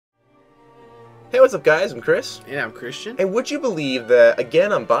Hey, what's up, guys? I'm Chris. And I'm Christian. And would you believe that,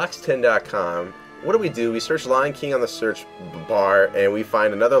 again, on Box10.com, what do? We search Lion King on the search bar, and we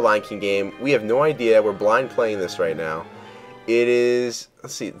find another Lion King game. We have no idea. We're blind playing this right now. It is,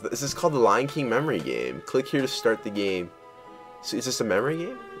 let's see, this is called the Lion King memory game. Click here to start the game. So is this a memory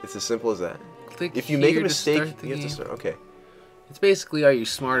game? It's as simple as that. Click if you make a to mistake, start the you have to game. start. Okay. It's basically, are you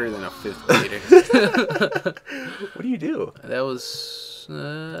smarter than a 5th grader? What do you do? That was...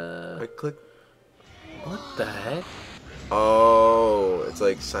 I click. What the heck? Oh, it's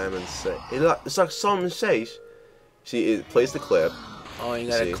like Simon says. It's like Simon says. See, it plays the clip. Oh, you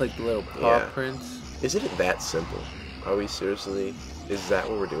gotta click the little paw prints. Isn't it that simple? Are we seriously? Is that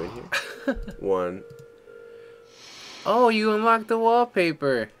what we're doing here? One. Oh, you unlocked the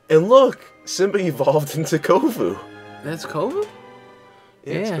wallpaper. And look, Simba evolved into Kovu. That's Kovu?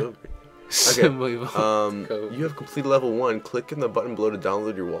 Yeah, it's Kovu. Simba evolved Kovu. You have completed level 1. Click on the button below to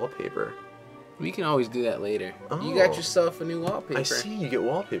download your wallpaper. We can always do that later. Oh. You got yourself a new wallpaper. I see, you get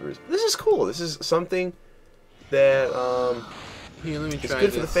wallpapers. This is cool. This is something that Here, let me try it's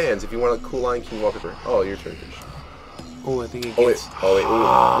good for the fans if you want a cool Lion King wallpaper. Oh, your turn, Fish. Oh, I think it gets...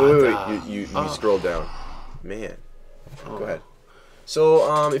 Wait. You scrolled down. Man. Go ahead.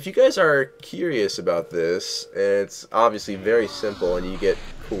 So, if you guys are curious about this, and it's obviously very simple, and you get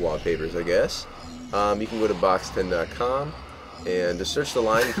cool wallpapers, I guess, you can go to box10.com and just search the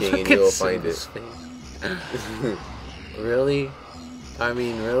Lion King, and you'll find it. Really? I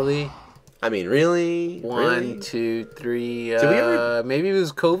mean, really? Really? 1, 2, 3. Did we ever... Maybe it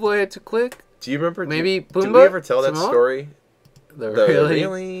was Kovu I had to click. Do you remember? Maybe Pumbaa? Did we ever tell that story?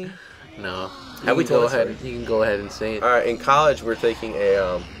 Really? No. Have we told that story? You can go ahead and say it. All right. In college, we're taking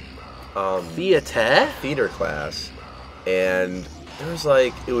a theater class, and there was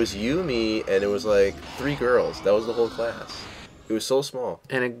like it was you, me, and it was like 3 girls. That was the whole class. It was so small.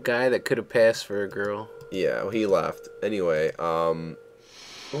 And a guy that could have passed for a girl. Yeah, well, he left. Anyway, oh,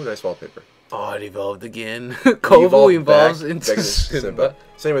 nice wallpaper. Oh, it evolved again. Kovu evolves into Simba.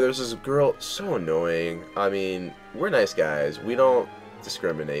 So anyway, there's this girl, so annoying. I mean, we're nice guys. We don't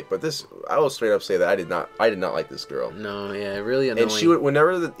discriminate, but this, I will straight up say that I did not like this girl. No, yeah, really annoying. And she would,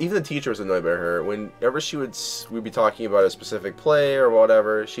 whenever even the teacher was annoyed by her. Whenever we'd be talking about a specific play or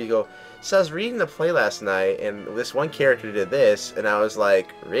whatever, she'd go, "So I was reading the play last night, and this one character did this," and I was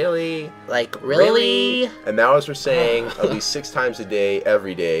like, "Really? Like, really?" And that was her saying at least 6 times a day,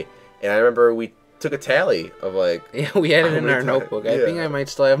 every day. And I remember we took a tally of like... Yeah, we had it in our notebook. I think I might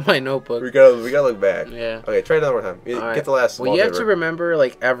still have my notebook. We gotta look back. Yeah. Okay, try it another time. Get the last Well, you have to remember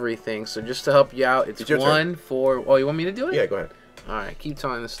like everything. So just to help you out, it's 1, 4... Oh, you want me to do it? Yeah, go ahead. Alright, keep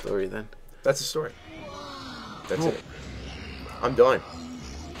telling the story then. That's the story. That's it. I'm done.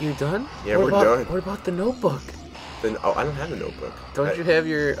 You're done? Yeah, we're done. What about the notebook? Then I don't have a notebook. Don't you have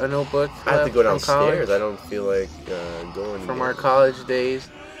a notebook? I have to go downstairs. I don't feel like going... From our college days.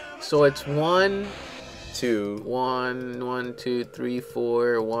 So it's 1, 2, 1, 2, 3,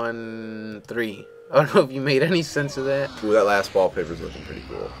 4, 1, 3. I don't know if you made any sense of that. Ooh, that last wallpaper's looking pretty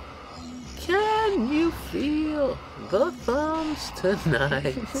cool. Can you feel the thumbs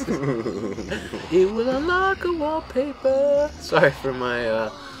tonight? It will unlock a wallpaper. Sorry for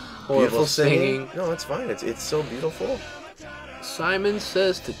my horrible singing. No, it's fine. It's so beautiful. Simon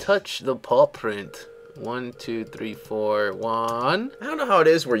says to touch the paw print. 1, 2, 3, 4, 1. I don't know how it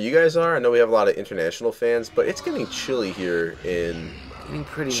is where you guys are. I know we have a lot of international fans, but it's getting chilly here in getting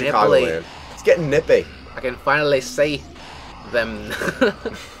pretty Chicagoland. nipply. It's getting nippy. I can finally say them.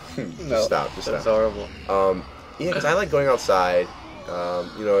 Just stop. That's horrible. Yeah, because I like going outside.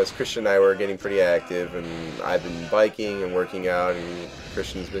 You know, as Christian and I were getting pretty active, and I've been biking and working out, and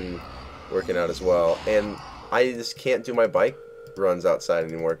Christian's been working out as well. And I just can't do my bike runs outside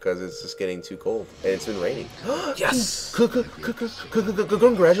anymore because it's just getting too cold, and it's been raining. Yes!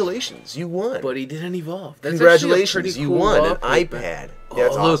 Congratulations, you won. But he didn't evolve. That's Congratulations, you cool won wallpaper. an iPad. Yeah,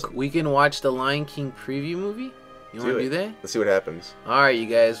 that's look, awesome. we can watch the Lion King preview movie. You want to do that? Let's see what happens. Alright, you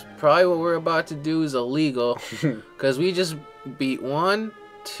guys. Probably what we're about to do is illegal. Because we just beat 1,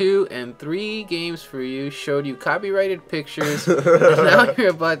 2, and 3 games for you. Showed you copyrighted pictures. And now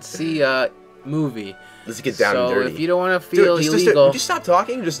you're about to see a movie. Let's get down and dirty. So if you don't want to feel illegal... Would you stop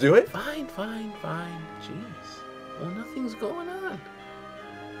talking? Just do it? Fine. Jeez. Well, nothing's going on.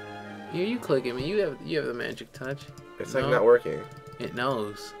 Here, you click it, man. You have the magic touch. It's like not working. It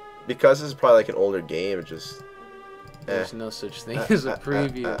knows. Because this is probably like an older game, it just... There's no such thing as a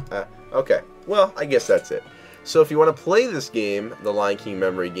preview. Okay, well, I guess that's it. So if you want to play this game, the Lion King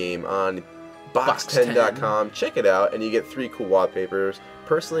memory game, on box10.com, check it out, and you get 3 cool wallpapers.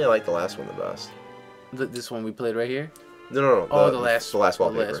 Personally, I like the last one the best. This one we played right here? No. Oh, the last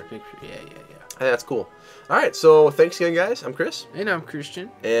wallpaper. The last picture. Yeah. think that's cool. All right, so thanks again, guys. I'm Chris. And I'm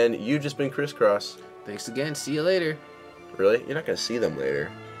Christian. And you've just been ChrisCross. Thanks again. See you later. Really? You're not going to see them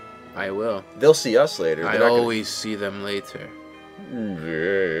later. I will. They'll see us later. I always see them later.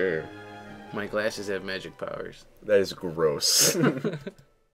 Yeah. My glasses have magic powers. That is gross.